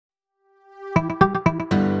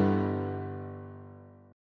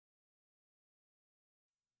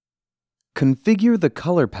Configure the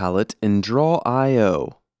color palette in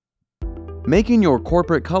draw.io. Making your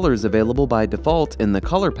corporate colors available by default in the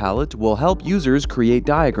color palette will help users create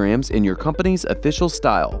diagrams in your company's official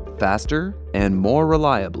style faster and more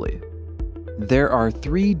reliably. There are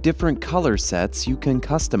 3 different color sets you can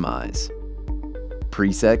customize.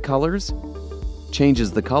 presetColors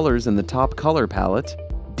changes the colors in the top color palette.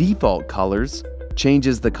 defaultColors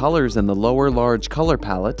changes the colors in the lower large color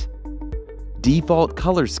palette. Default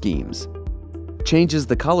color schemes changes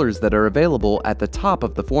the colors that are available at the top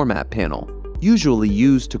of the format panel, usually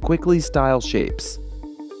used to quickly style shapes.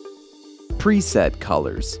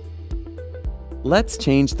 presetColors. Let's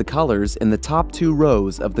change the colors in the top 2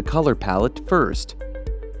 rows of the color palette first.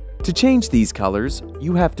 To change these colors,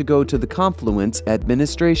 you have to go to the Confluence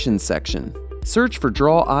Administration section. Search for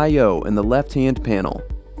draw.io in the left-hand panel,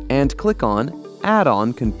 and click on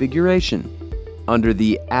Add-on Configuration. Under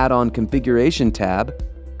the Add-on Configuration tab,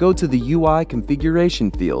 go to the UI Configuration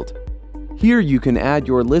field. Here you can add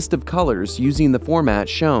your list of colors using the format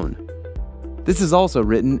shown. This is also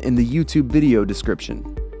written in the YouTube video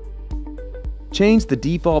description. Change the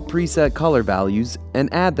default preset color values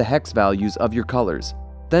and add the hex values of your colors.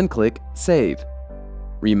 Then click Save.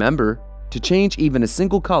 Remember, to change even a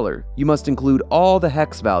single color, you must include all the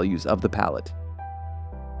hex values of the palette.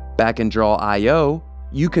 Back in draw.io,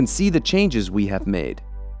 you can see the changes we have made.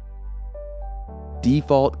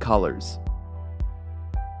 defaultColors.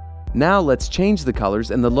 Now let's change the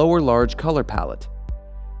colors in the lower large color palette.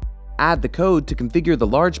 Add the code to configure the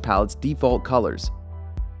large palette's default colors.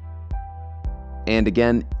 And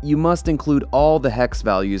again, you must include all the hex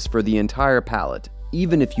values for the entire palette,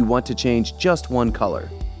 even if you want to change just one color.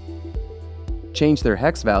 Change their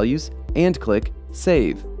hex values and click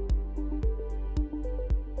Save.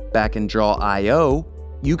 Back in draw.io,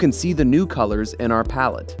 you can see the new colors in our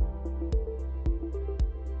palette.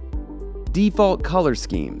 Default color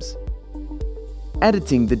schemes.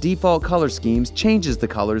 Editing the default color schemes changes the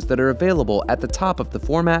colors that are available at the top of the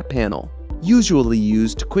format panel, usually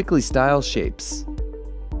used to quickly style shapes.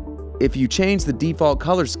 If you change the default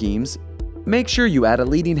color schemes, make sure you add a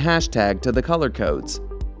leading hashtag to the color codes,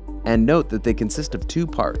 and note that they consist of 2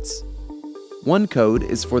 parts. One code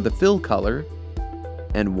is for the fill color,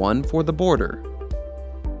 and one for the border.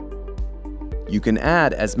 You can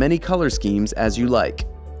add as many color schemes as you like.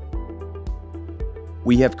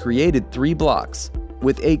 We have created 3 blocks,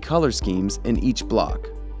 with 8 color schemes in each block.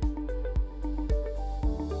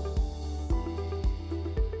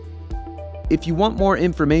 If you want more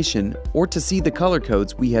information or to see the color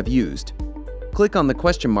codes we have used, click on the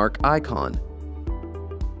question mark icon.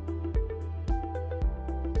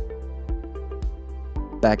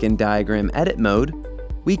 Back in diagram edit mode,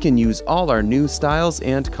 we can use all our new styles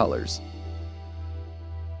and colors.